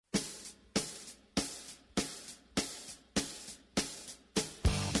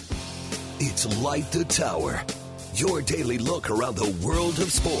It's Light the Tower, your daily look around the world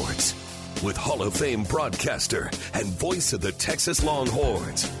of sports. With Hall of Fame broadcaster and voice of the Texas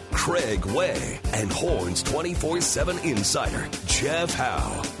Longhorns, Craig Way, and Horns 24/7 insider, Jeff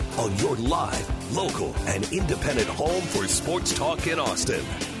Howe. On your live, local, and independent home for sports talk in Austin,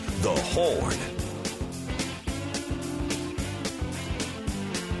 The Horn.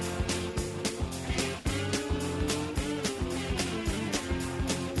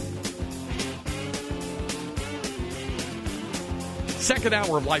 Second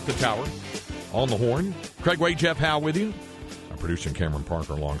hour of Light the Tower on the Horn. Craig Way, Jeff Howe with you. I'm producing Cameron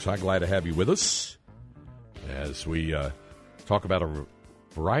Parker alongside. Glad to have you with us as we talk about a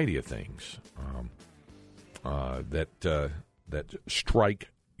variety of things that strike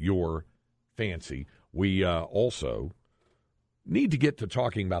your fancy. We also need to get to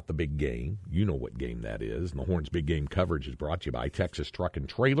talking about the big game. You know what game that is. And the Horn's big game coverage is brought to you by Texas Truck and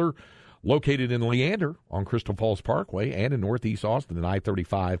Trailer, located in Leander on Crystal Falls Parkway and in Northeast Austin at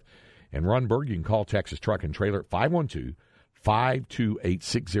I-35 and Runberg. You can call Texas Truck and Trailer at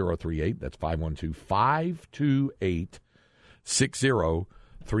 512-528-6038. That's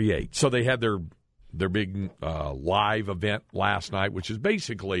 512-528-6038. So they had their big live event last night, which is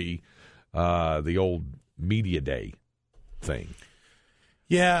basically the old media day thing.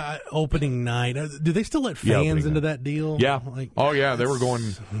 Yeah, opening night. Do they still let fans into that deal? Yeah. They were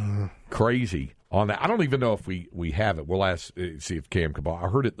going crazy on that. I don't even know if we have it. We'll see if Cam can. I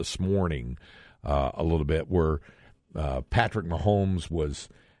heard it this morning a little bit where Patrick Mahomes was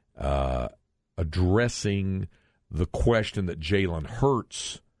addressing the question that Jalen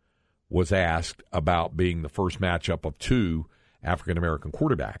Hurts was asked about being the first matchup of two African-American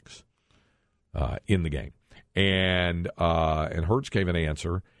quarterbacks in the game. And Hurts gave an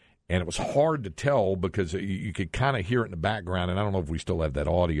answer, and it was hard to tell because you could kind of hear it in the background. And I don't know if we still have that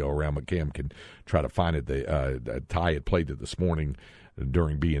audio around, but Cam can try to find it. Ty had played it this morning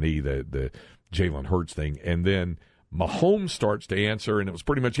during B&E, the Jalen Hurts thing. And then Mahomes starts to answer, and it was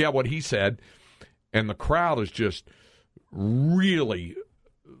pretty much, what he said. And the crowd is just really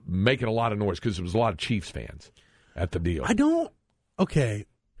making a lot of noise because there was a lot of Chiefs fans at the deal. Okay,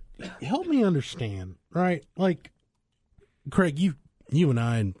 help me understand, right? Like, Craig, you and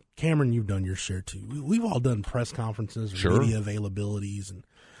I and Cameron, you've done your share too. We've all done press conferences, or media availabilities, and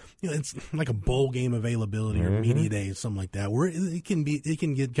it's like a bowl game availability or media day, something like that, where it can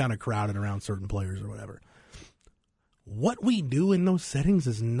get kind of crowded around certain players or whatever. What we do in those settings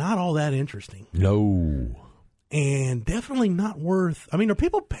is not all that interesting. No. And definitely not worth. I mean, are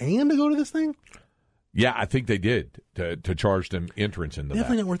people paying to go to this thing? Yeah, I think they did to charge them entrance into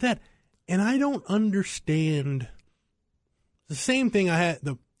definitely that. Not worth that. And I don't understand. The same thing I had.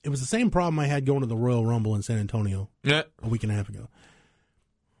 It was the same problem I had going to the Royal Rumble in San Antonio a week and a half ago.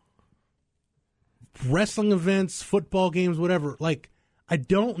 Wrestling events, football games, whatever. Like, I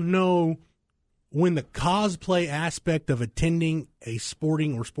don't know when the cosplay aspect of attending a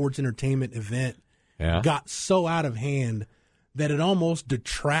sporting or sports entertainment event got so out of hand that it almost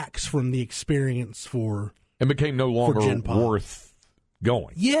detracts from the experience and became no longer worth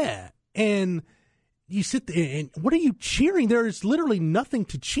going. Yeah, and you sit there, and what are you cheering? There is literally nothing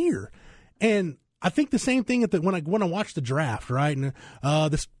to cheer. And I think the same thing when I watch the draft, right? And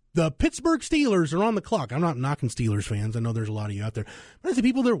the Pittsburgh Steelers are on the clock. I'm not knocking Steelers fans. I know there's a lot of you out there. But I see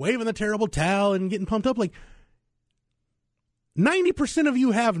people, they're waving the terrible towel and getting pumped up. Like, 90% of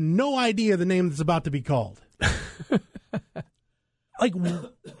you have no idea the name that's about to be called. Like,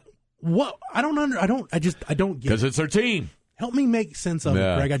 what? I don't get it. Because it's their team. Help me make sense of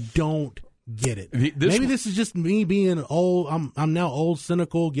it, Greg. I don't get it. Maybe this is just me being old. I'm now old,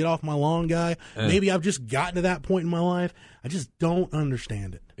 cynical, get off my lawn guy. Maybe I've just gotten to that point in my life. I just don't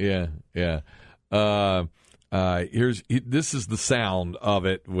understand it. Yeah. This is the sound of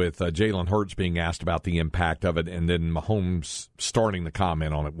it with Jalen Hurts being asked about the impact of it, and then Mahomes starting the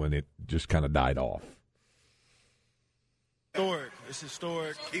comment on it when it just kind of died off. It's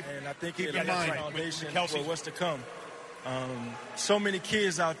historic, and I think it's a foundation for what's to come. So many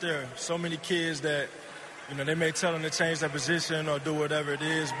kids out there, so many kids that, they may tell them to change their position or do whatever it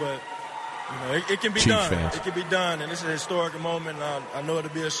is, but, it can be done. Fans. It can be done, and it's a historic moment. I know it'll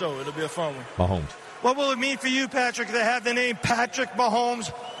be a show. It'll be a fun one. Mahomes. What will it mean for you, Patrick, to have the name Patrick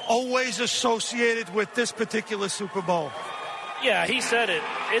Mahomes always associated with this particular Super Bowl? Yeah, he said it.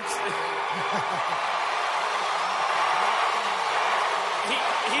 It's...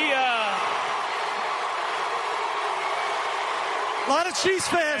 A lot of Chiefs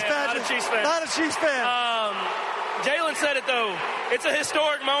fans, Patrick. A lot of Chiefs fans. Jalen said it, though. It's a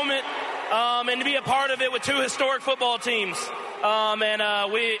historic moment. and to be a part of it with 2 historic football teams. So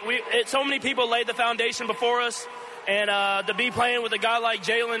many people laid the foundation before us, and to be playing with a guy like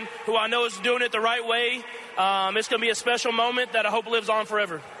Jalen, who I know is doing it the right way, it's going to be a special moment that I hope lives on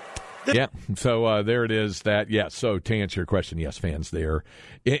forever. Yeah, so there it is. So to answer your question, yes, fans there.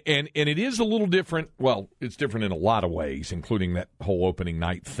 And it is a little different. Well, it's different in a lot of ways, including that whole opening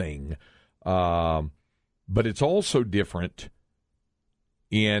night thing. But it's also different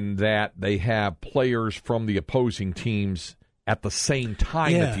in that they have players from the opposing teams at the same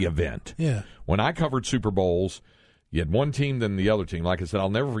time at the event. Yeah. When I covered Super Bowls, you had one team, then the other team. Like I said, I'll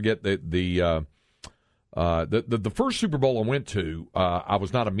never forget the first Super Bowl I went to, I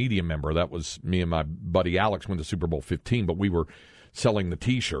was not a media member. That was me and my buddy Alex went to Super Bowl 15, but we were selling the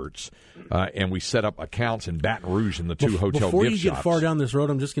T-shirts, and we set up accounts in Baton Rouge in the 2 hotel gift shops. Before you get far down this road,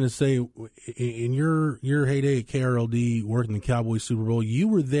 I'm just going to say, in your heyday at KRLD, working the Cowboys Super Bowl, you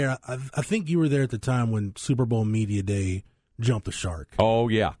were there. I think you were there at the time when Super Bowl Media Day jumped the shark. Oh,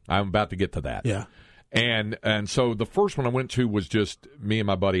 yeah. I'm about to get to that. Yeah. And so the first one I went to was just me and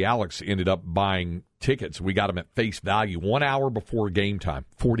my buddy Alex ended up buying tickets. We got them at face value 1 hour before game time,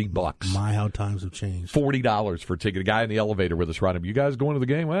 $40. My, how times have changed. $40 for a ticket. A guy in the elevator with us right up. You guys going to the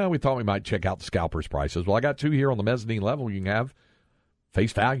game? Well, we thought we might check out the scalpers prices. Well, I got 2 here on the mezzanine level. You can have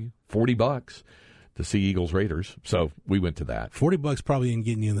face value, $40 to see Eagles Raiders. So we went to that. $40 probably ain't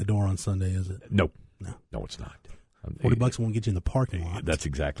getting you in the door on Sunday, is it? No, it's not. $40 won't get you in the parking lot. That's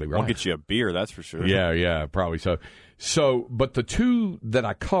exactly right. Won't get you a beer, that's for sure. Yeah, probably so. So, but the 2 that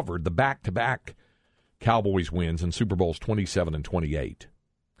I covered, the back-to-back Cowboys wins in Super Bowls 27 and 28.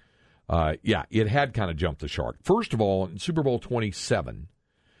 It had kind of jumped the shark. First of all, in Super Bowl 27,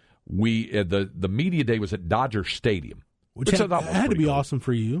 the media day was at Dodger Stadium. Which had to be cool. Awesome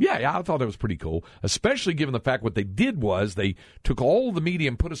for you. Yeah, I thought that was pretty cool, especially given the fact what they did was they took all the media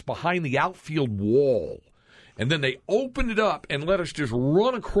and put us behind the outfield wall. And then they opened it up and let us just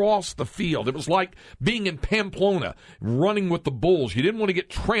run across the field. It was like being in Pamplona, running with the Bulls. You didn't want to get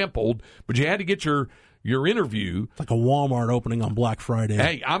trampled, but you had to get your interview. It's like a Walmart opening on Black Friday.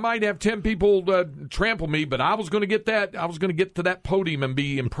 Hey, I might have 10 people trample me, but I was going to get that. I was going to get to that podium and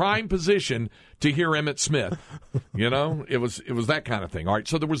be in prime position to hear Emmitt Smith. You know, it was that kind of thing. All right,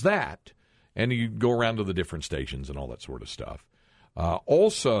 so there was that, and you go around to the different stations and all that sort of stuff.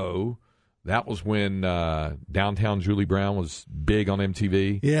 Also, that was when Downtown Julie Brown was big on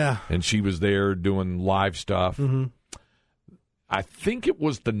MTV. Yeah. And she was there doing live stuff. Mm-hmm. I think it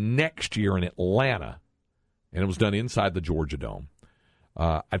was the next year in Atlanta, and it was done inside the Georgia Dome.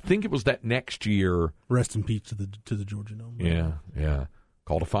 I think it was that next year. Rest in peace to the Georgia Dome. Yeah.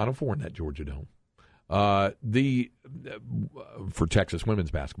 Called a Final Four in that Georgia Dome. For Texas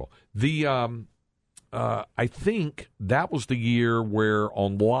women's basketball. I think that was the year where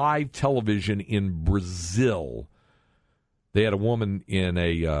on live television in Brazil, they had a woman in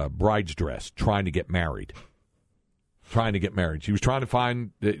a bride's dress trying to get married. She was trying to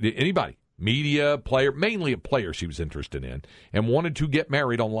find anybody, media, player, mainly a player she was interested in, and wanted to get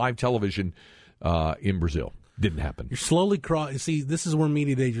married on live television in Brazil. Didn't happen. You're slowly see, this is where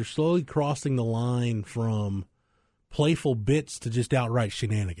media days, you're slowly crossing the line from playful bits to just outright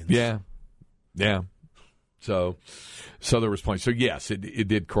shenanigans. Yeah. So there was plenty. So, yes, it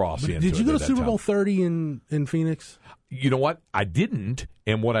did cross into it. Did you go to Super Bowl 30 in Phoenix? You know what? I didn't.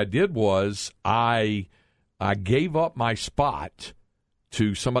 And what I did was I gave up my spot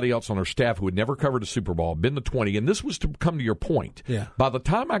to somebody else on our staff who had never covered a Super Bowl, been to 20. And this was to come to your point. Yeah. By the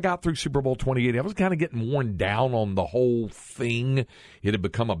time I got through Super Bowl 28, I was kind of getting worn down on the whole thing. It had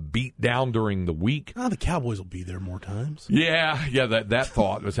become a beat down during the week. The Cowboys will be there more times. Yeah, that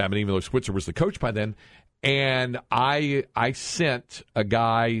thought was happening, even though Switzer was the coach by then. And I sent a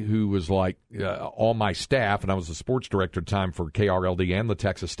guy who was like on my staff, and I was the sports director at the time for KRLD and the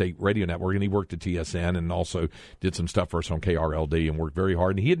Texas State Radio Network, and he worked at TSN and also did some stuff for us on KRLD and worked very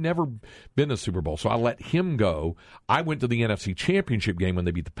hard. And he had never been to Super Bowl, so I let him go. I went to the NFC Championship game when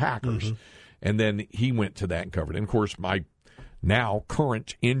they beat the Packers, and then he went to that and covered it. And, of course, my now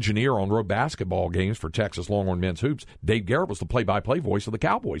current engineer on road basketball games for Texas Longhorn men's hoops, Dave Garrett, was the play-by-play voice of the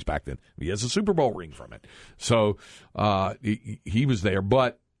Cowboys back then. He has a Super Bowl ring from it. So he was there,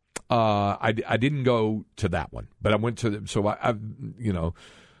 but I didn't go to that one. But I went to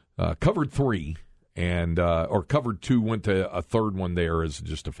I covered 3 and or covered 2, went to a third one there as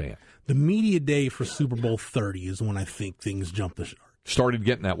just a fan. The media day for Super Bowl 30 is when I think things jumped the shark. Started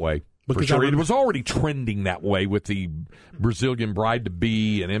getting that way. For sure. It was already trending that way with the Brazilian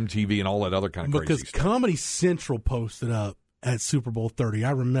bride-to-be and MTV and all that other kind of crazy stuff. Because Comedy Central posted up at Super Bowl 30.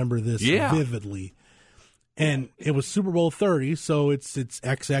 I remember this vividly. And it was Super Bowl 30, so it's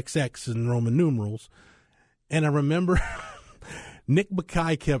XXX in Roman numerals. And I remember Nick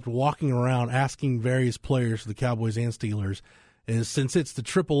Bakay kept walking around asking various players, the Cowboys and Steelers, and since it's the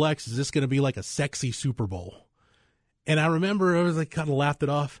Triple X, is this going to be like a sexy Super Bowl? And I remember I was like, kind of laughed it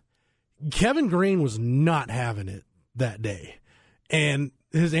off. Kevin Greene was not having it that day. And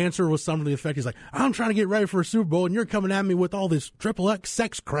his answer was something to the effect, he's like, I'm trying to get ready for a Super Bowl, and you're coming at me with all this Triple X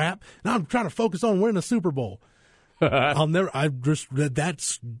sex crap, and I'm trying to focus on winning a Super Bowl. That's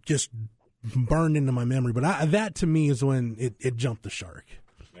just burned into my memory. But that, to me, is when it jumped the shark.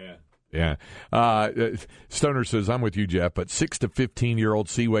 Yeah. Stoner says, I'm with you, Jeff, but 6 to 15-year-old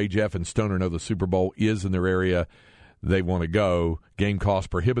Seaway, Jeff, and Stoner know the Super Bowl is in their area. They want to go. Game costs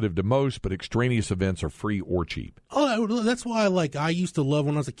prohibitive to most, but extraneous events are free or cheap. Oh, that's why, I used to love,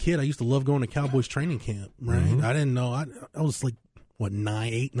 when I was a kid, I used to love going to Cowboys training camp, right? Mm-hmm. I didn't know. I was 8,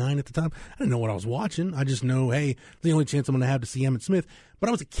 9 at the time. I didn't know what I was watching. I just know, hey, the only chance I'm going to have to see Emmitt Smith. But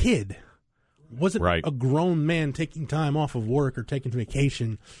I was a kid. Wasn't a grown man taking time off of work or taking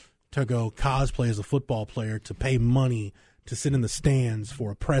vacation to go cosplay as a football player, to pay money to sit in the stands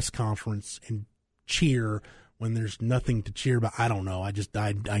for a press conference and cheer when there's nothing to cheer about. I don't know. I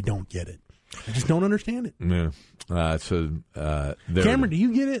don't get it. I just don't understand it. Yeah. Cameron, do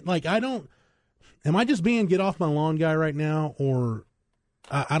you get it? Am I just being get off my lawn guy right now, or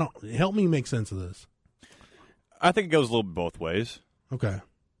I don't, help me make sense of this. I think it goes a little bit both ways. Okay.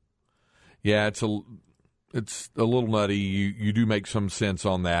 Yeah, it's a little nutty. You do make some sense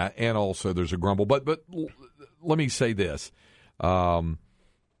on that, and also there's a grumble. But let me say this. I've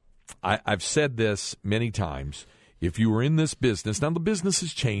said this many times. If you were in this business, now the business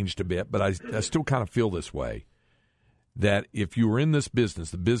has changed a bit, but I still kind of feel this way, that if you were in this business,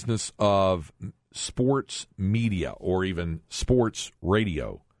 the business of sports media or even sports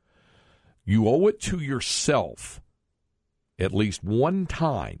radio, you owe it to yourself at least one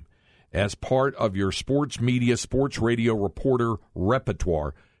time as part of your sports media, sports radio reporter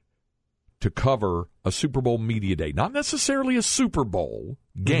repertoire to cover a Super Bowl media day. Not necessarily a Super Bowl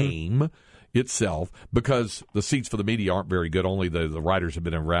game itself, because the seats for the media aren't very good. Only the writers have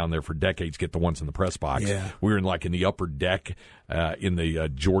been around there for decades get the ones in the press box. Yeah. We were in the upper deck in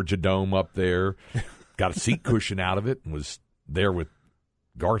the Georgia Dome up there. Got a seat cushion out of it and was there with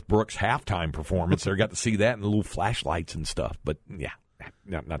Garth Brooks' halftime performance. There, got to see that and the little flashlights and stuff. But, yeah.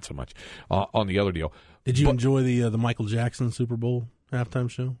 Not so much on the other deal. Did you enjoy the Michael Jackson Super Bowl halftime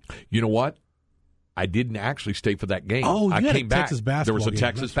show? You know what? I didn't actually stay for that game. Oh, I came back. There was a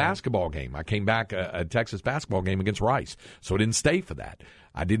Texas basketball game. I came back a Texas basketball game against Rice, so I didn't stay for that.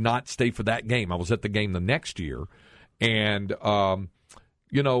 I did not stay for that game. I was at the game the next year, and but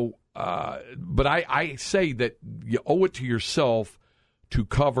I say that you owe it to yourself to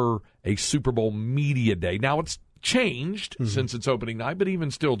cover a Super Bowl media day. Now it's changed since its opening night, but even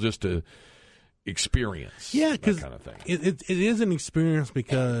still, just to experience that kind of thing. It is an experience,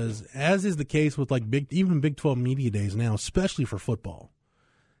 because, as is the case with Big 12 media days now, especially for football,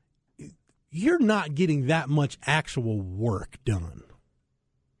 you're not getting that much actual work done.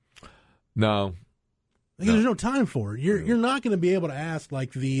 No. There's no time for it. You're not going to be able to ask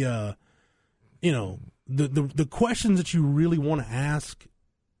the questions that you really want to ask.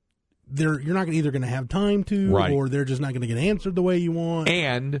 You're not either going to have time to, or they're just not going to get answered the way you want.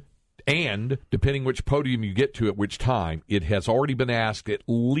 And depending which podium you get to at which time, it has already been asked at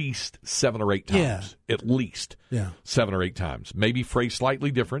least 7 or 8 times. Yeah. At least 7 or 8 times. Maybe phrased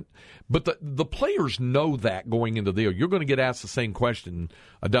slightly different. But the players know that going into the deal. You're going to get asked the same question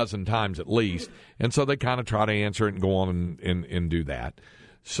a dozen times at least. And so they kind of try to answer it and go on and do that.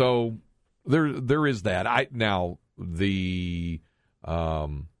 So there is that.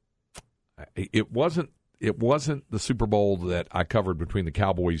 It wasn't the Super Bowl that I covered between the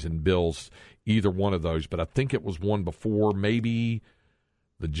Cowboys and Bills, either one of those, but I think it was one before, maybe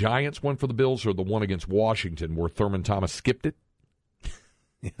the Giants one for the Bills or the one against Washington where Thurman Thomas skipped it.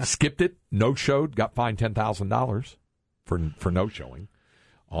 Skipped it, no-showed, got fined $10,000 for no-showing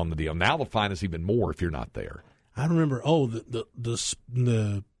on the deal. Now the fine is even more if you're not there. I remember,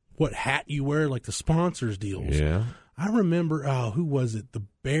 the what hat you wear, like the sponsors deals. Yeah. I remember, who was it? The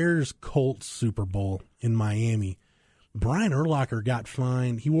Bears-Colts Super Bowl in Miami. Brian Urlacher got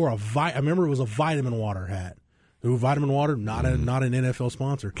fined. He wore I remember it was a vitamin water hat. Ooh, vitamin water, not an NFL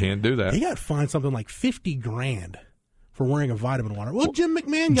sponsor. Can't do that. He got fined something like $50,000 for wearing a vitamin water. Well, Jim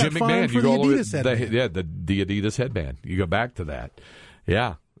McMahon got fined for the Adidas headband. The Adidas headband. You go back to that.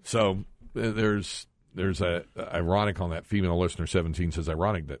 Yeah. So there's There's a ironic on that female listener 17 says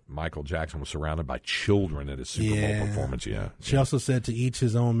ironic that Michael Jackson was surrounded by children at his Super Bowl performance. Yeah. She also said to each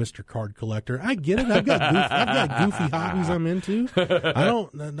his own, Mr. Card Collector. I get it. I've got goofy hobbies I'm into. I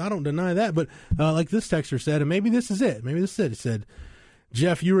don't deny that. But like this texter said, and maybe this is it. It said,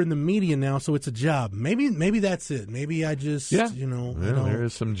 Jeff, you're in the media now, so it's a job. Maybe that's it. Maybe I just there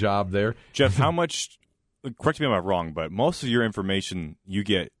is some job there. Jeff, how much? Correct me if I'm wrong, but most of your information you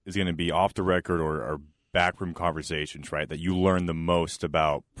get is going to be off the record or backroom conversations, right? That you learn the most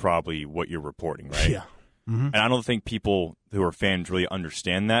about probably what you're reporting, right? Yeah. Mm-hmm. And I don't think people who are fans really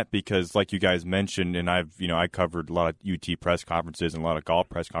understand that because, like you guys mentioned, and I covered a lot of UT press conferences and a lot of golf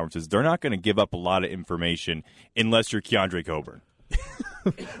press conferences. They're not going to give up a lot of information unless you're Keandre Coburn.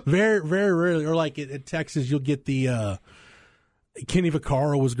 Very, very rarely, or like at Texas, you'll get the. Kenny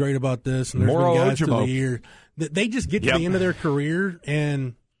Vaccaro was great about this, and there's been guys through the year. They just get to the end of their career,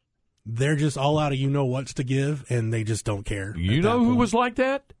 and they're just all out of you-know-whats to give, and they just don't care. You know who was like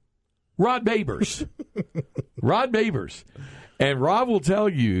that? Rod Babers. Rod Babers. And Rob will tell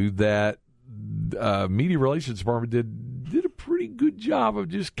you that Media Relations Department did a pretty good job of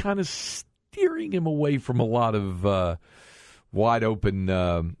just kind of steering him away from a lot of wide-open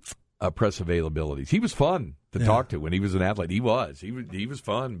press availabilities. He was fun to talk to when he was an athlete. He was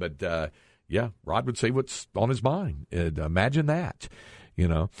fun, but Rod would say what's on his mind. Imagine that,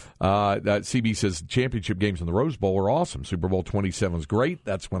 CB says championship games in the Rose Bowl are awesome. Super Bowl 27 is great.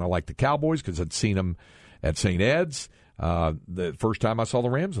 That's when I like the Cowboys because I'd seen them at St. Ed's. The first time I saw the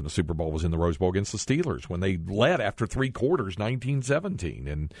Rams in the Super Bowl was in the Rose Bowl against the Steelers when they led after 3 quarters,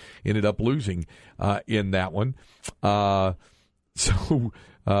 19-17, and ended up losing in that one.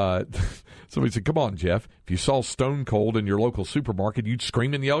 Somebody said, come on, Jeff. If you saw Stone Cold in your local supermarket, you'd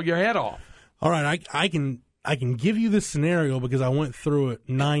scream and yell your head off. All right, I can give you this scenario because I went through it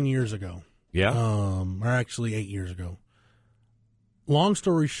 9 years ago. Yeah. Or actually 8 years ago. Long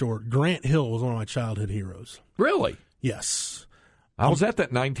story short, Grant Hill was one of my childhood heroes. Really? Yes. I was at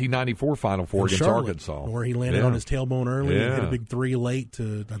that 1994 Final Four against Charlotte, Arkansas. Where he landed on his tailbone early and hit a big 3 late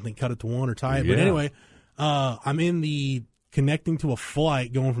to, I think, cut it to 1 or tie it. But anyway, I'm in the connecting to a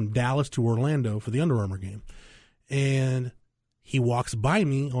flight going from Dallas to Orlando for the Under Armour game. And he walks by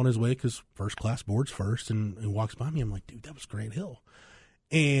me on his way because first class boards first, and he walks by me. I'm like, dude, that was Grant Hill.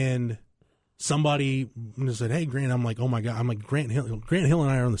 And somebody said, hey, Grant. I'm like, oh, my God. I'm like, Grant Hill and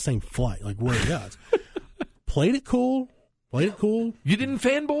I are on the same flight. Like, we're gods. Played it cool. You didn't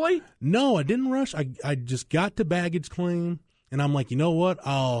fanboy? No, I didn't rush. I just got to baggage claim, and I'm like, you know what?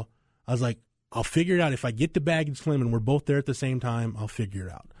 I'll figure it out. If I get to baggage claim and we're both there at the same time, I'll figure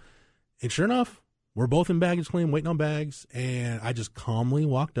it out. And sure enough, we're both in baggage claim, waiting on bags, and I just calmly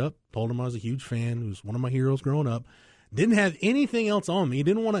walked up, told him I was a huge fan. He was one of my heroes growing up. Didn't have anything else on me.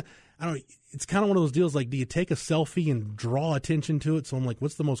 Didn't want to, it's kind of one of those deals like, do you take a selfie and draw attention to it? So I'm like,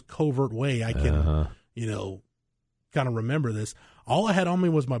 what's the most covert way I can, kind of remember this? All I had on me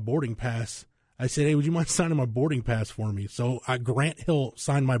was my boarding pass. I said, hey, would you mind signing my boarding pass for me? So Grant Hill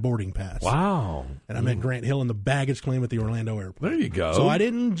signed my boarding pass. Wow. And I met Grant Hill in the baggage claim at the Orlando airport. There you go. So I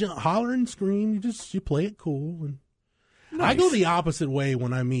didn't holler and scream. You play it cool. And nice. I go the opposite way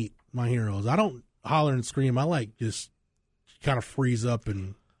when I meet my heroes. I don't holler and scream. I just kind of freeze up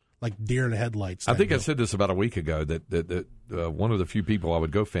and like deer in the headlights. I think I said this about a week ago that one of the few people I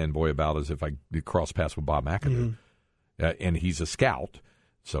would go fanboy about is if I cross paths with Bob McAdoo. And he's a scout.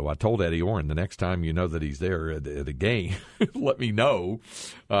 So I told Eddie Orrin, the next time you know that he's there at a game, let me know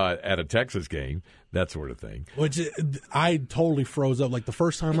at a Texas game, that sort of thing. Which I totally froze up. Like the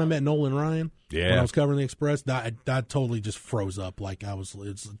first time I met Nolan Ryan when I was covering the Express, that totally just froze up. Like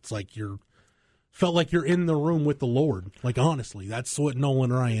it's like felt like you're in the room with the Lord. Like honestly, that's what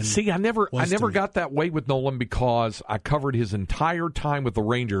Nolan Ryan. See, I never got that way with Nolan because I covered his entire time with the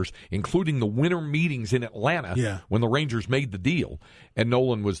Rangers, including the winter meetings in Atlanta when the Rangers made the deal, and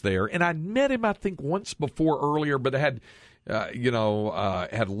Nolan was there. And I met him, I think, once before earlier, but I had,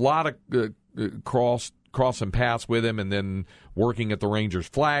 had a lot of crossing paths with him, and then working at the Rangers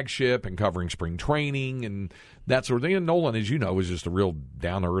flagship and covering spring training and that sort of thing. And Nolan, as you know, is just a real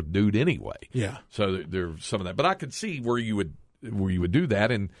down-to-earth dude anyway. Yeah. So there's some of that. But I could see where you would do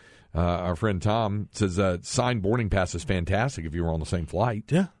that. And our friend Tom says signed boarding pass is fantastic if you were on the same flight.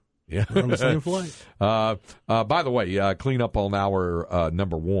 Yeah. Yeah. We're on the same flight. By the way, clean up on our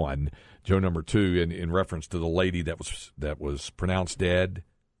number 1, Joe number 2, in reference to the lady that was pronounced dead.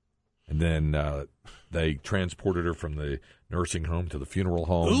 And then they transported her from the nursing home to the funeral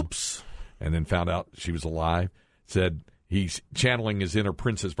home. Oops. And then found out she was alive. Said he's channeling his inner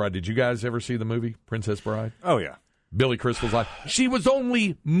Princess Bride. Did you guys ever see the movie Princess Bride? Oh, yeah. Billy Crystal's life. She was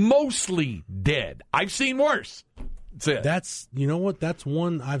only mostly dead. I've seen worse. That's it. That's, you know what? That's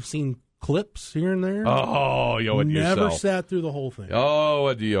one I've seen clips here and there. Oh, you owe it to yourself. Never sat through the whole thing.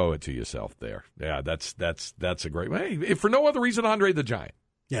 Oh, you owe it to yourself there. Yeah, that's a great way. Hey, if for no other reason, Andre the Giant.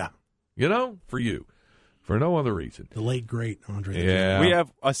 Yeah. You know, for you. For no other reason. The late, great Andre the Giant. We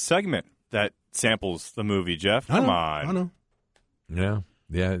have a segment that samples the movie, Jeff. Come on. I know. Yeah.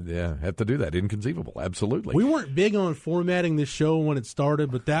 Have to do that. Inconceivable. Absolutely. We weren't big on formatting this show when it started,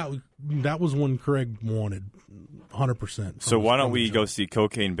 but that was one Craig wanted, 100%. So why don't we go see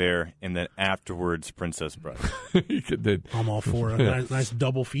Cocaine Bear and then afterwards Princess Bride? I'm all for a nice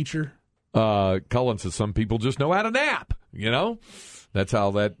double feature. Cullen says some people just know how to nap, you know? That's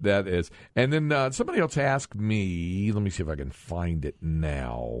how that is. And then somebody else asked me, let me see if I can find it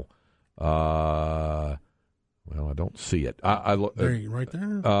now. Well, I don't see it. Right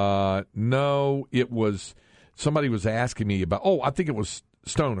there? No, it was somebody was asking me about. I think it was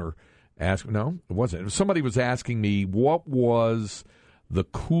Stoner. No, it wasn't. Somebody was asking me what was the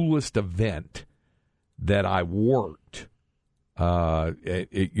coolest event that I worked.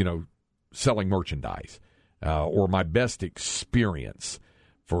 Selling merchandise, or my best experience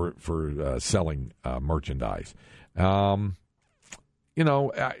for selling merchandise. There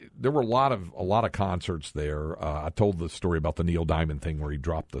were a lot of concerts there. I told the story about the Neil Diamond thing where he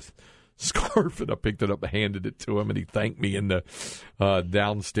dropped the scarf and I picked it up and handed it to him and he thanked me in the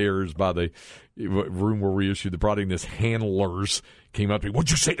downstairs by the room where we issued the product. And his handlers came up to me.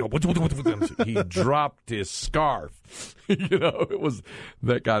 What'd you say to him? He dropped his scarf. It was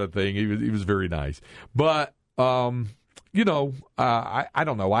that kind of thing. He was very nice. But I don't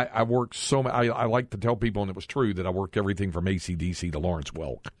know. I worked so much. I like to tell people, and it was true, that I worked everything from AC/DC to Lawrence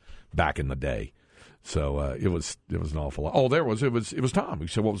Welk back in the day. So it was an awful lot. It was Tom. He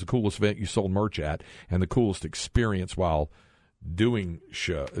said, what was the coolest event you sold merch at, and the coolest experience while doing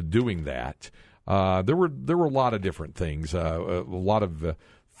that? There were a lot of different things. A lot of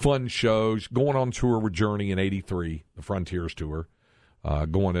fun shows. Going on tour with Journey in '83, the Frontiers tour.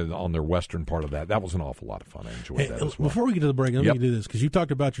 Going on their western part of that. That was an awful lot of fun. I enjoyed that as well. Before we get to the break, let me do this, because you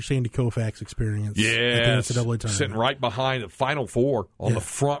talked about your Sandy Koufax experience at the NCAA tournament. Sitting right behind the Final Four on the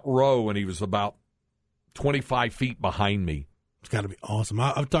front row, and he was about 25 feet behind me. It's got to be awesome.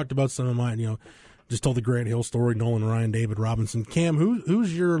 I've talked about some of mine, just told the Grant Hill story, Nolan Ryan, David Robinson. Cam,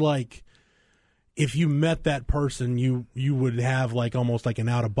 who's your, if you met that person, you would have almost like an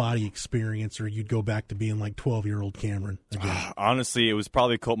out-of-body experience, or you'd go back to being 12-year-old Cameron again? Honestly, it was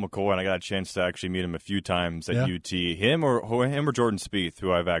probably Colt McCoy, and I got a chance to actually meet him a few times at UT. Him or Jordan Spieth,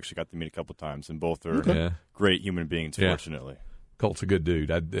 who I've actually got to meet a couple times, and both are great human beings, fortunately. Colt's a good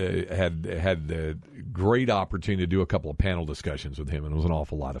dude. I had a great opportunity to do a couple of panel discussions with him, and it was an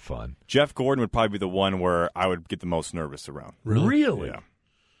awful lot of fun. Jeff Gordon would probably be the one where I would get the most nervous around. Really? Yeah.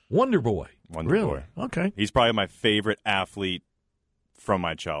 Wonder Boy. Boy. Okay. He's probably my favorite athlete from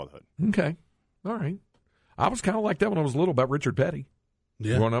my childhood. Okay. All right. I was kind of like that when I was little about Richard Petty.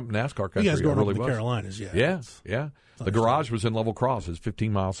 Yeah. Growing up in NASCAR country. You guys going really up to the Carolinas, Yeah. The garage was in Level Cross. It's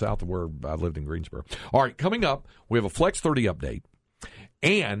 15 miles south of where I lived in Greensboro. All right, coming up, we have a Flex 30 update,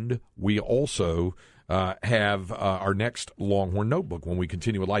 and we also have our next Longhorn Notebook when we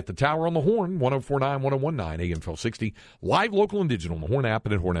continue with Light the Tower on the Horn, 104.9, 101.9, AM 1260, live, local, and digital on the Horn app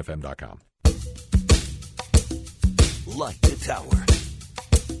and at hornfm.com. Light the Tower.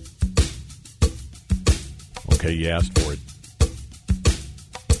 Okay, you asked for it.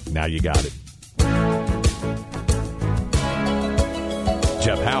 Now you got it.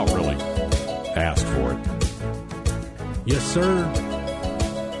 Jeff Howe really asked for it. Yes, sir.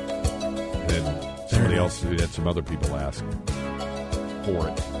 And somebody else, had some other people ask for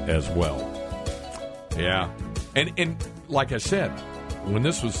it as well. Yeah. And like I said, when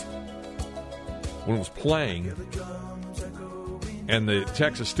it was playing, and the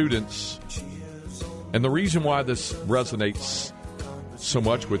Texas students, and the reason why this resonates so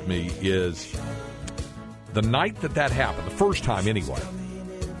much with me is the night that happened, the first time anyway,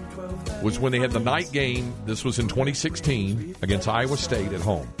 was when they had the night game. This was in 2016 against Iowa State at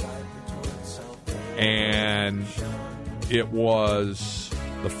home. And it was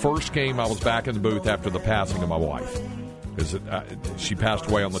the first game I was back in the booth after the passing of my wife. Because she passed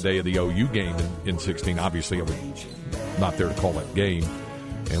away on the day of the OU game in 16. Obviously, I was not there to call that game.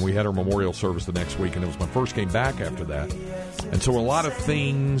 And we had our memorial service the next week, and it was my first game back after that. And so a lot of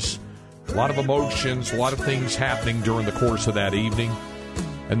things, a lot of emotions, a lot of things happening during the course of that evening.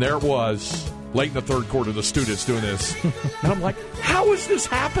 And there it was, late in the third quarter, the students doing this. And I'm like, how is this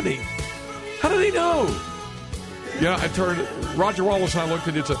happening? How do they know? I turned, Roger Wallace and I looked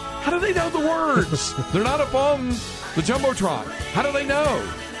at it and said, how do they know the words? They're not up on The Jumbotron. How do they know?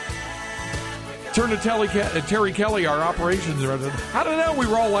 Turn to Terry Kelly, our operations director. How do they know? We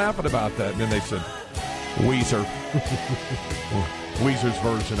were all laughing about that. And then they said, Weezer. Weezer's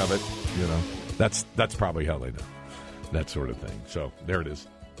version of it. You know, that's probably how they know. That sort of thing. So there it is.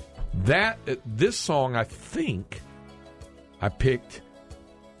 This song, I think I picked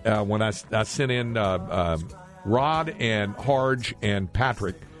when I sent in Rod and Harge and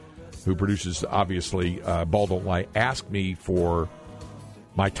Patrick, who produces, obviously, Ball Don't Lie, asked me for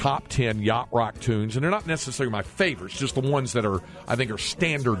my top 10 yacht rock tunes. And they're not necessarily my favorites, just the ones that I think are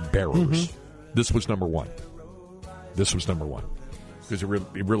standard bearers. Mm-hmm. This was number one. Because it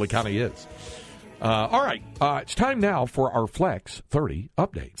really kind of is. All right. It's time now for our Flex 30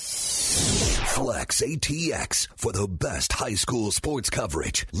 updates. Flex ATX for the best high school sports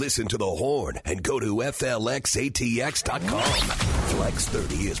coverage. Listen to the Horn and go to FLXATX.com. Flex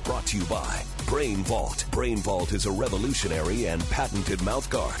 30 is brought to you by Brain Vault. Brain Vault is a revolutionary and patented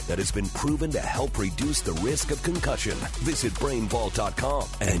mouthguard that has been proven to help reduce the risk of concussion. Visit BrainVault.com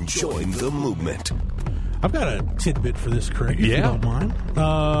and join the movement. I've got a tidbit for this, Craig, if you don't mind.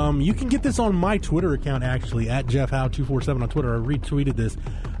 You can get this on my Twitter account, actually, at JeffHowe247 on Twitter. I retweeted this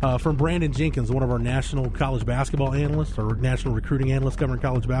from Brandon Jenkins, one of our national college basketball analysts, or national recruiting analyst covering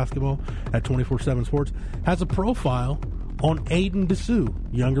college basketball at 24/7 Sports, has a profile on Aiden Dessou,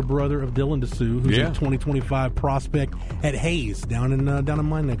 younger brother of Dylan Dessou, who's a 2025 prospect at Hayes, down in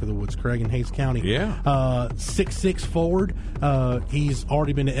my neck of the woods, Craig, in Hayes County. 6'6" forward. He's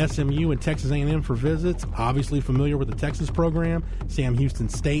already been to SMU and Texas A&M for visits. Obviously familiar with the Texas program. Sam Houston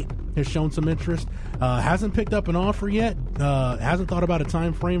State has shown some interest. Hasn't picked up an offer yet. Hasn't thought about a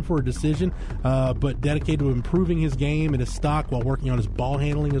time frame for a decision, but dedicated to improving his game and his stock while working on his ball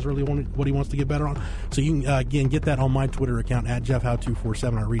handling is really what he wants to get better on. So you can, again, get that on my Twitter account at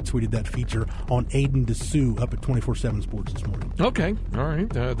JeffHowe247. I retweeted that feature on Aiden Dessou up at 24/7 Sports this morning. Okay. All right.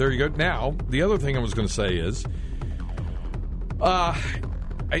 There you go. Now, the other thing I was going to say is,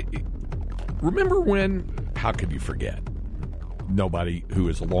 remember when, how could you forget? Nobody who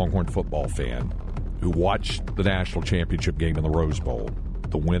is a Longhorn football fan who watched the national championship game in the Rose Bowl,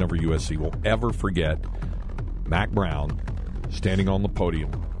 the win over USC, will ever forget Mack Brown standing on the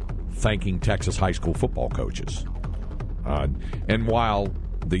podium thanking Texas high school football coaches. And while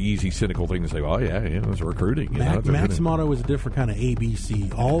the easy, cynical thing to say, well, it was recruiting. Mack's motto is a different kind of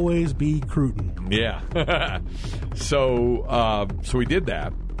ABC. Always be recruiting. Yeah. So he did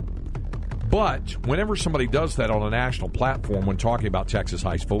that. But whenever somebody does that on a national platform when talking about Texas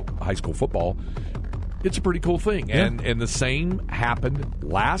high school football, it's a pretty cool thing. Yeah. And the same happened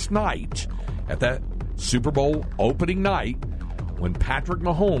last night at that Super Bowl opening night when Patrick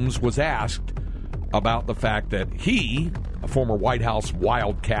Mahomes was asked about the fact that he, a former White House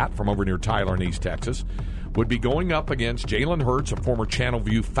Wildcat from over near Tyler in East Texas, would be going up against Jalen Hurts, a former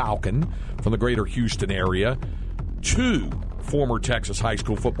Channelview Falcon from the greater Houston area, two former Texas high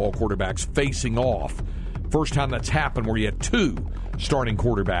school football quarterbacks facing off. First time that's happened where you had two starting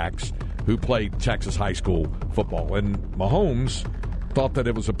quarterbacks who played Texas high school football. And Mahomes thought that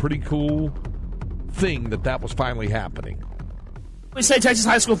it was a pretty cool thing that was finally happening. We say Texas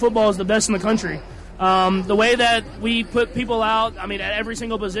high school football is the best in the country. The way that we put people out, at every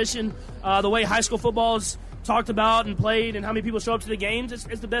single position, the way high school football is talked about and played and how many people show up to the games,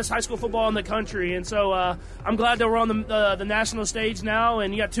 it's the best high school football in the country. And so I'm glad that we're on the national stage now,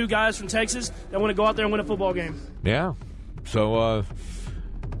 and you got two guys from Texas that want to go out there and win a football game. Yeah. So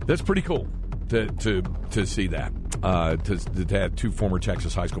that's pretty cool to see that, to have two former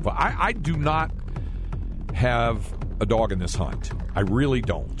Texas high school. I do not have a dog in this hunt. I really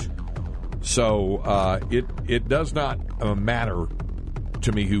don't. So it does not matter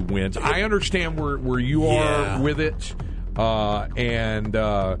to me who wins. I understand where you are with it, and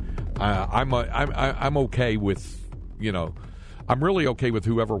I'm okay with, I'm really okay with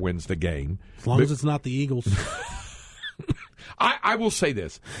whoever wins the game, as long as it's not the Eagles. I will say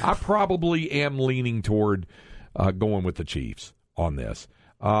this: I probably am leaning toward going with the Chiefs on this.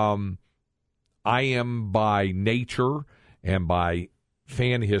 I am by nature and by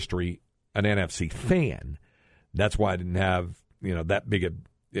fan history an NFC fan. That's why I didn't have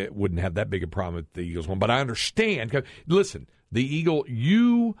it wouldn't have that big a problem with the Eagles one. But I understand. Listen, the Eagle,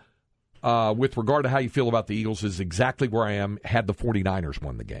 with regard to how you feel about the Eagles, is exactly where I am had the 49ers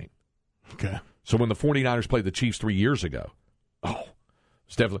won the game. Okay. So when the 49ers played the Chiefs 3 years ago,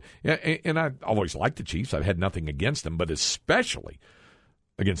 it's definitely. And I always liked the Chiefs. I've had nothing against them, but especially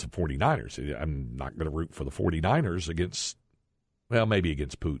against the 49ers. I'm not going to root for the 49ers against Well, maybe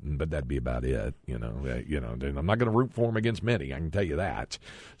against Putin, but that'd be about it. I'm not going to root for him against many. I can tell you that.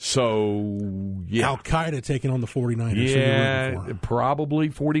 So, yeah. Al-Qaeda taking on the 49ers. Yeah, probably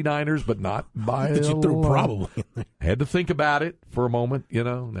 49ers, but not by a lot. Probably. Had to think about it for a moment.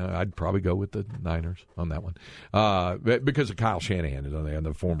 No, I'd probably go with the Niners on that one because of Kyle Shanahan and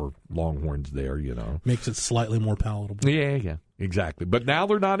the former Longhorns there. Makes it slightly more palatable. Yeah, exactly. But now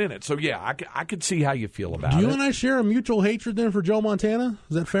they're not in it, so yeah, I could see how you feel about it. Do you and I share a mutual hatred then for Joe Montana?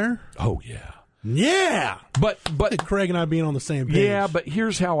 Is that fair? Oh yeah. Yeah, but Craig and I being on the same page. Yeah, but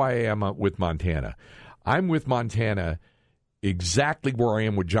here's how I am with Montana. I'm with Montana exactly where I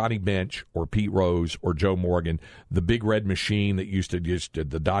am with Johnny Bench or Pete Rose or Joe Morgan, the big red machine that used to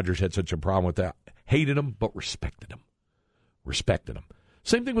the Dodgers had such a problem with that. Hated them, but respected them.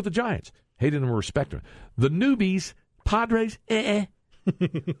 Same thing with the Giants. Hated them and respected them. The newbies, Padres,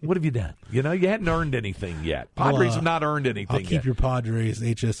 what have you done? You hadn't earned anything yet. Padres have not earned anything yet. I'll keep your Padres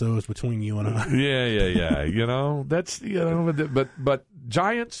HSOs between you and I. Yeah. That's but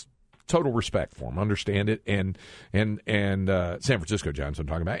Giants, total respect for them. Understand it, and San Francisco Giants I'm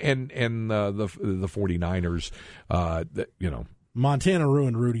talking about, and the 49ers. Montana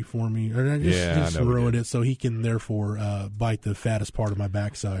ruined Rudy for me. Or just ruined it so he can therefore bite the fattest part of my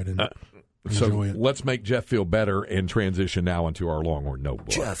backside and. So it. Let's make Jeff feel better and transition now into our Longhorn Notebook.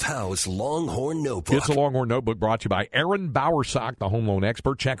 Jeff Howe's Longhorn Notebook. It's a Longhorn Notebook brought to you by Erin Bowersock, the home loan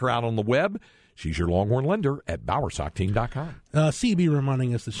expert. Check her out on the web. She's your Longhorn lender at bowersockteam.com. CB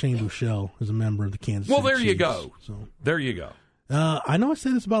reminding us that Shane Buechele is a member of the Kansas City Chiefs. You go. So. There you go. I know I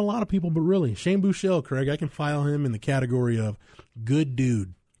say this about a lot of people, but really, Shane Buechele, Craig, I can file him in the category of good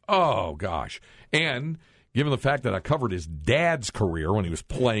dude. Oh, gosh. And given the fact that I covered his dad's career when he was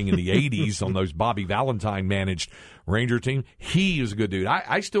playing in the 80s on those Bobby Valentine-managed Ranger team, he is a good dude.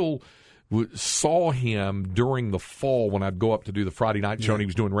 I still saw him during the fall when I'd go up to do the Friday night show, and he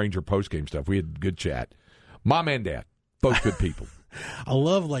was doing Ranger postgame stuff. We had good chat. Mom and dad, both good people. I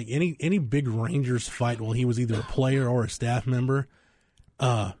love, any big Rangers fight while he was either a player or a staff member.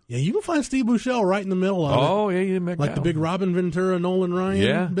 You can find Steve Buechele right in the middle of it. Oh, yeah. Like the big Robin Ventura, Nolan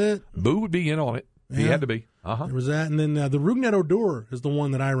Ryan bit. Boo would be in on it. He had to be. There was that. And then the Rougned Odor is the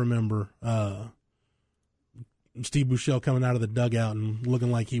one that I remember. Steve Buechele coming out of the dugout and looking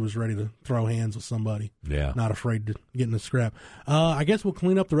like he was ready to throw hands with somebody. Yeah. Not afraid to get in the scrap. I guess we'll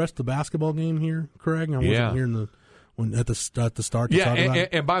clean up the rest of the basketball game here, Craig. I wasn't here at the start to talk about it.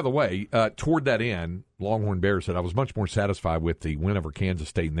 And by the way, toward that end, Longhorn Bears said I was much more satisfied with the win over Kansas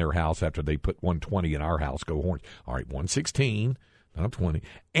State in their house after they put 120 in our house. Go Horns. All right, 116, not 20.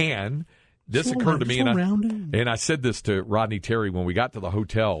 And this occurred to me, and I said this to Rodney Terry when we got to the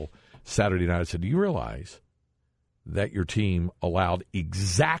hotel Saturday night. I said, do you realize that your team allowed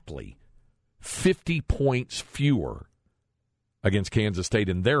exactly 50 points fewer against Kansas State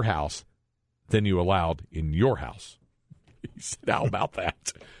in their house than you allowed in your house? He said, how about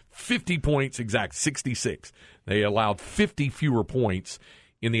that? 50 points exact, 66. They allowed 50 fewer points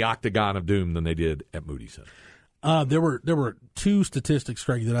in the Octagon of Doom than they did at Moody Center. There were two statistics,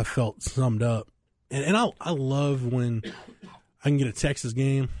 Craig, that I felt summed up. And I love when I can get a Texas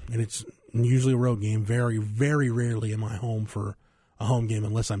game, and it's usually a road game. Very, very rarely am I home for a home game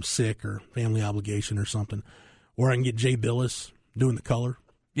unless I'm sick or family obligation or something. Or I can get Jay Billis doing the color.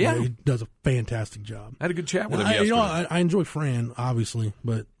 Yeah. He does a fantastic job. I had a good chat with him yesterday. I enjoy Fran, obviously,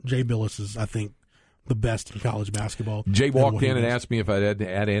 but Jay Billis is, I think, the best in college basketball. Jay walked in and asked me if I had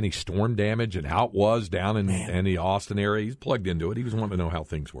had any storm damage and how it was down in the Austin area. He's plugged into it. He was wanting to know how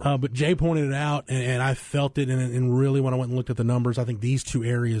things were. But Jay pointed it out, and I felt it, and really when I went and looked at the numbers, I think these two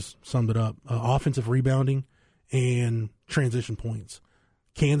areas summed it up. Offensive rebounding and transition points.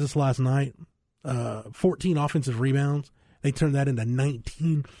 Kansas last night, 14 offensive rebounds. They turned that into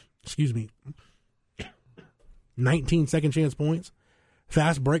 19 second chance points.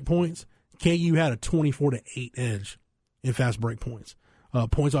 Fast break points. KU had a 24-8 edge in fast break points.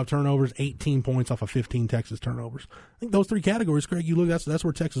 Points off turnovers, 18 points off of 15 Texas turnovers. I think those three categories, Craig, you look, that's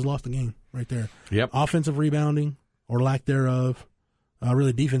where Texas lost the game right there. Yep. Offensive rebounding or lack thereof,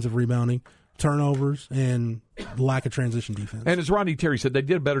 really defensive rebounding, turnovers, and lack of transition defense. And as Rodney Terry said, they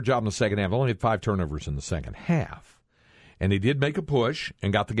did a better job in the second half. They only had 5 turnovers in the second half. And they did make a push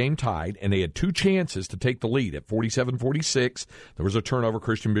and got the game tied, and they had 2 chances to take the lead at 47-46. There was a turnover.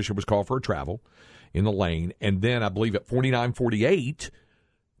 Christian Bishop was called for a travel in the lane. And then I believe at 49-48,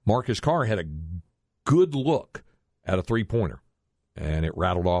 Marcus Carr had a good look at a three-pointer, and it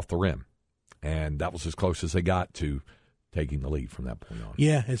rattled off the rim. And that was as close as they got to taking the lead from that point on.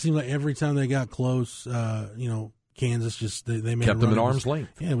 Yeah, it seemed like every time they got close, Kansas just they made kept them at arm's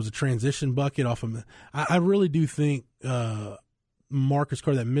length. Yeah, it was a transition bucket off of. I really do think Marcus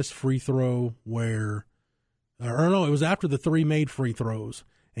Carr, that missed free throw where, or no, it was after the 3 made free throws,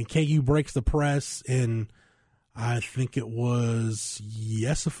 and KU breaks the press, and I think it was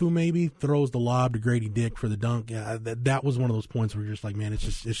Yesufu maybe throws the lob to Grady Dick for the dunk. Yeah, that was one of those points where you're just like, man, it's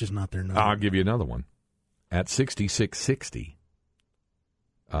just not there. I'll give you another one. At 66-60,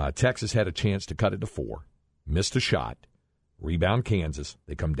 Texas had a chance to cut it to 4, missed a shot, rebound Kansas.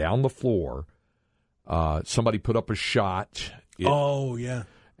 They come down the floor. Somebody put up a shot. Yeah.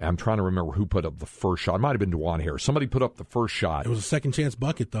 I'm trying to remember who put up the first shot. It might have been DeJuan Harris. Somebody put up the first shot. It was a second chance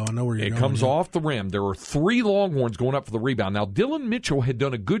bucket, though. I know where you're going. It comes off the rim. There were 3 Longhorns going up for the rebound. Now, Dylan Mitchell had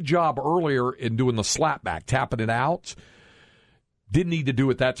done a good job earlier in doing the slapback, tapping it out. Didn't need to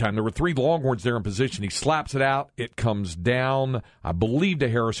do it that time. There were 3 Longhorns there in position. He slaps it out. It comes down, I believe, to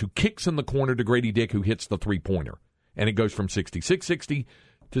Harris, who kicks in the corner to Grady Dick, who hits the 3-pointer. And it goes from 66-60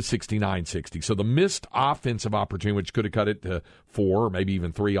 to 69-60. So the missed offensive opportunity, which could have cut it to 4 or maybe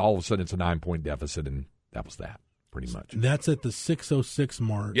even 3, all of a sudden it's a 9-point deficit, and that was that, pretty much. That's at the 6:06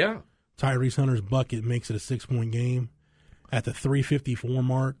 mark. Yeah. Tyrese Hunter's bucket makes it a 6-point game. At the 3:54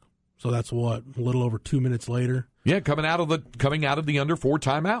 mark, so that's a little over 2 minutes later. Yeah, coming out of the under 4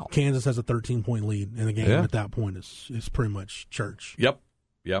 timeout. Kansas has a 13-point lead in the game. At that point, it's pretty much church. Yep.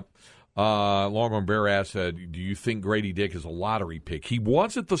 Longhorn Bear asked, do you think Grady Dick is a lottery pick? He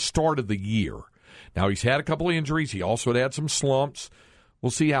was at the start of the year. Now, he's had a couple of injuries. He also had some slumps.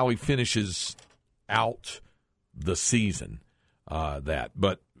 We'll see how he finishes out the season.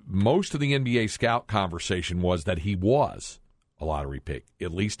 But most of the NBA scout conversation was that he was a lottery pick,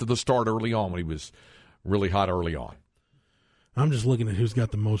 at least to the start early on when he was really hot early on. I'm just looking at who's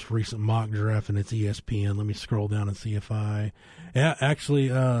got the most recent mock draft, and it's ESPN. Let me scroll down and see if ESPN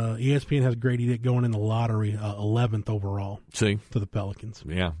has Grady Dick going in the lottery 11th overall. See? To the Pelicans.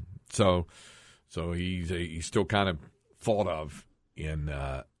 Yeah. So he's still kind of thought of in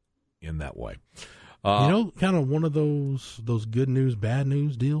that way. Kind of one of those good news, bad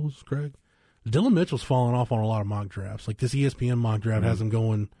news deals, Craig. Dylan Mitchell's fallen off on a lot of mock drafts. Like this ESPN mock draft has him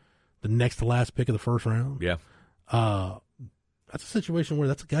going the next to last pick of the first round. Yeah. That's a situation where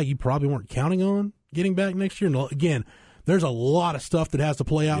that's a guy you probably weren't counting on getting back next year. And again, there's a lot of stuff that has to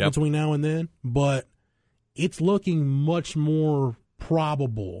play out between now and then, but it's looking much more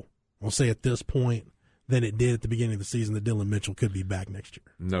probable, I'll say at this point, than it did at the beginning of the season that Dylan Mitchell could be back next year.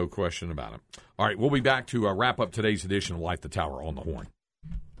 No question about it. All right, we'll be back to wrap up today's edition of Light the Tower on the Horn.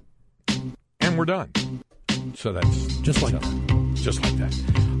 And we're done. So that's just like that. Just like that.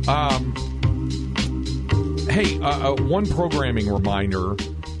 Hey, one programming reminder.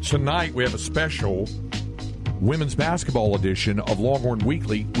 Tonight we have a special women's basketball edition of Longhorn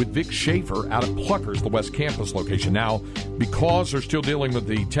Weekly with Vic Schaefer out at Pluckers, the West Campus location. Now, because they're still dealing with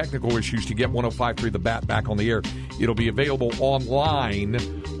the technical issues to get 105.3 The Bat back on the air, it'll be available online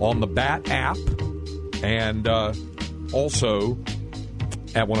on the Bat app and also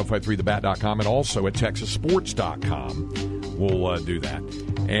at 1053thebat.com and also at texassports.com. We'll do that.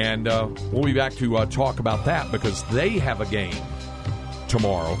 And we'll be back to talk about that because they have a game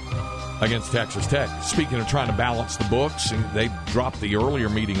tomorrow against Texas Tech. Speaking of trying to balance the books, and they dropped the earlier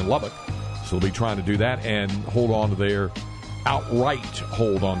meeting in Lubbock, so they'll be trying to do that and hold on to their outright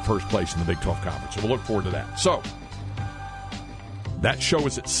hold on first place in the Big 12 Conference. So we'll look forward to that. So that show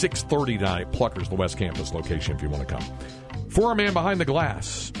is at 6:30 tonight at Pluckers, the West Campus location, if you want to come. For our man behind the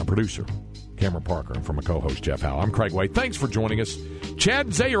glass, a producer, Cameron Parker, and from a co-host, Jeff Howe, I'm Craig Way. Thanks for joining us. Chad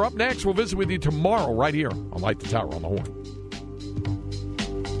and Zay are up next. We'll visit with you tomorrow right here on Light the Tower on the Horn.